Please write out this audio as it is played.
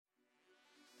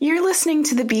You're listening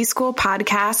to the B-School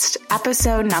Podcast,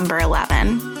 episode number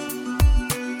 11.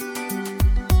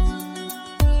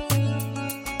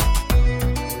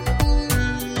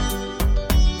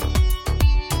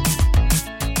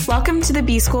 Welcome to the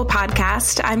B-School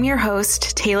Podcast. I'm your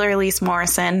host, Taylor Elise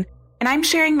Morrison, and I'm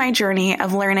sharing my journey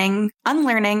of learning,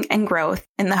 unlearning, and growth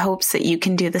in the hopes that you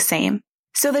can do the same.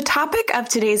 So the topic of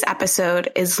today's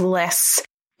episode is lists.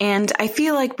 And I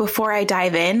feel like before I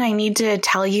dive in, I need to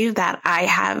tell you that I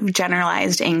have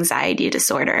generalized anxiety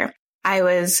disorder. I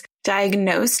was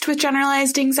diagnosed with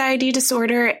generalized anxiety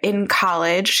disorder in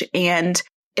college, and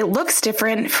it looks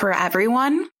different for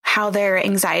everyone, how their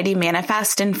anxiety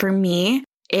manifests. And for me,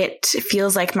 it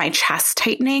feels like my chest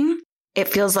tightening. It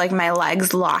feels like my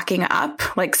legs locking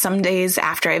up. Like some days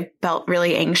after I felt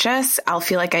really anxious, I'll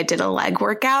feel like I did a leg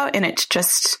workout and it's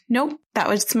just, nope, that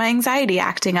was my anxiety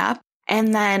acting up.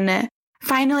 And then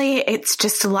finally, it's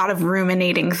just a lot of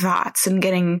ruminating thoughts and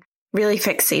getting really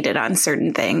fixated on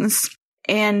certain things.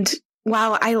 And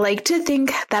while I like to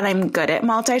think that I'm good at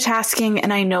multitasking,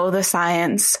 and I know the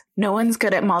science, no one's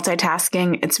good at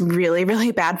multitasking. It's really,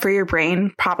 really bad for your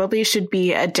brain. Probably should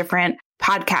be a different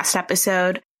podcast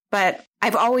episode. But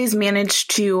I've always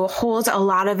managed to hold a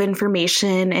lot of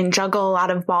information and juggle a lot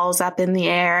of balls up in the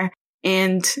air.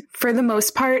 And for the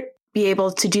most part, be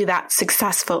able to do that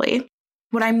successfully.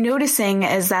 What I'm noticing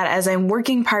is that as I'm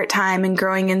working part-time and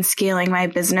growing and scaling my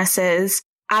businesses,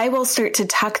 I will start to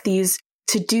tuck these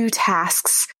to-do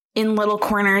tasks in little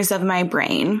corners of my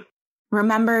brain.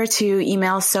 Remember to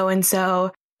email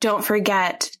so-and-so. Don't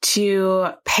forget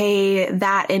to pay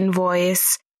that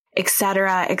invoice,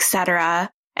 etc., etc.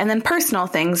 And then personal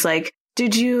things like,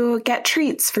 did you get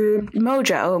treats for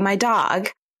Mojo, my dog?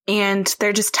 And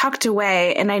they're just tucked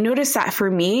away. And I noticed that for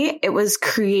me, it was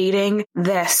creating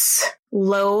this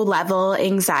low level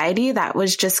anxiety that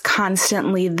was just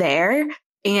constantly there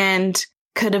and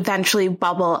could eventually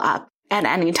bubble up at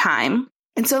any time.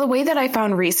 And so the way that I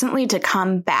found recently to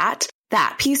combat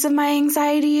that piece of my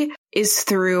anxiety is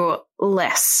through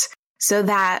lists, so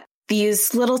that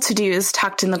these little to-dos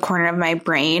tucked in the corner of my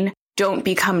brain don't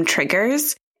become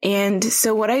triggers. And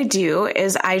so what I do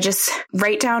is I just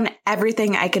write down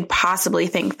everything I could possibly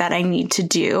think that I need to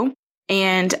do,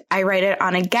 and I write it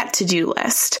on a get-to-do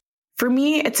list. For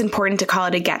me, it's important to call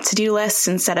it a get-to-do list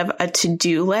instead of a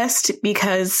to-do list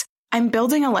because I'm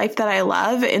building a life that I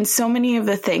love, and so many of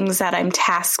the things that I'm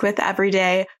tasked with every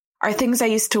day are things I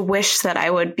used to wish that I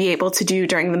would be able to do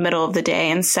during the middle of the day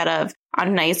instead of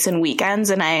on nights and weekends.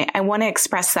 And I want to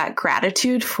express that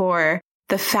gratitude for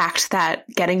the fact that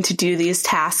getting to do these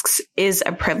tasks is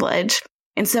a privilege.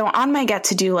 And so on my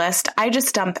get-to-do list, I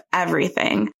just dump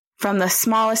everything from the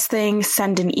smallest thing,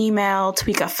 send an email,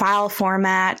 tweak a file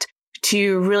format,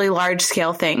 to really large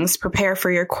scale things, prepare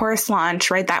for your course launch,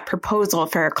 write that proposal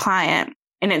for a client.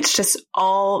 And it's just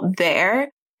all there.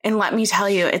 And let me tell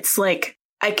you, it's like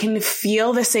I can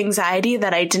feel this anxiety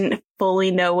that I didn't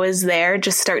fully know was there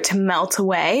just start to melt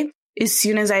away as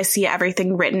soon as I see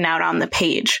everything written out on the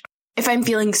page. If I'm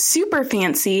feeling super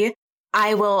fancy,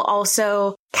 I will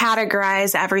also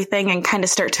categorize everything and kind of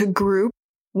start to group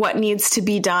what needs to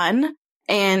be done.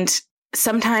 And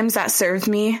sometimes that serves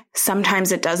me,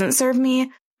 sometimes it doesn't serve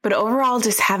me. But overall,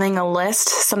 just having a list,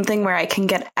 something where I can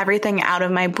get everything out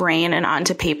of my brain and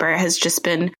onto paper has just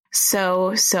been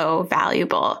so, so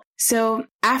valuable. So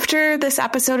after this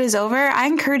episode is over, I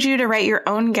encourage you to write your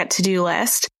own get-to-do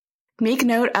list. Make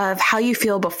note of how you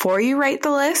feel before you write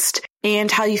the list and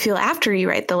how you feel after you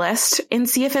write the list, and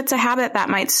see if it's a habit that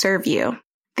might serve you.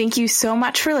 Thank you so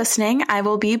much for listening. I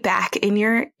will be back in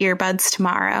your earbuds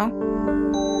tomorrow.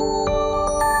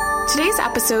 Today's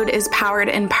episode is powered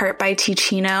in part by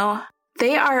Teachino.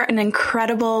 They are an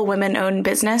incredible women-owned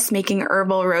business making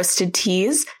herbal roasted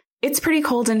teas. It's pretty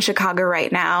cold in Chicago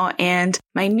right now, and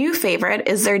my new favorite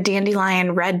is their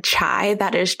dandelion red chai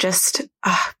that is just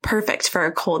perfect for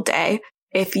a cold day.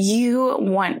 If you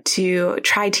want to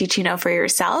try Teachino for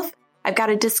yourself, I've got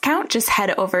a discount. Just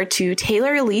head over to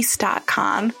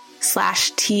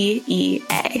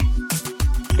taylorelise.com/TEA.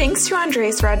 Thanks to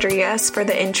Andres Rodriguez for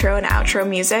the intro and outro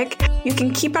music. You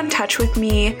can keep in touch with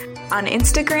me on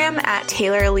Instagram at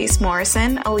Taylor Elise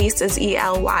Morrison. Elise is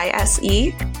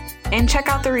ELYSE. And check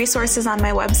out the resources on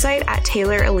my website at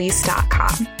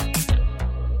taylorelise.com.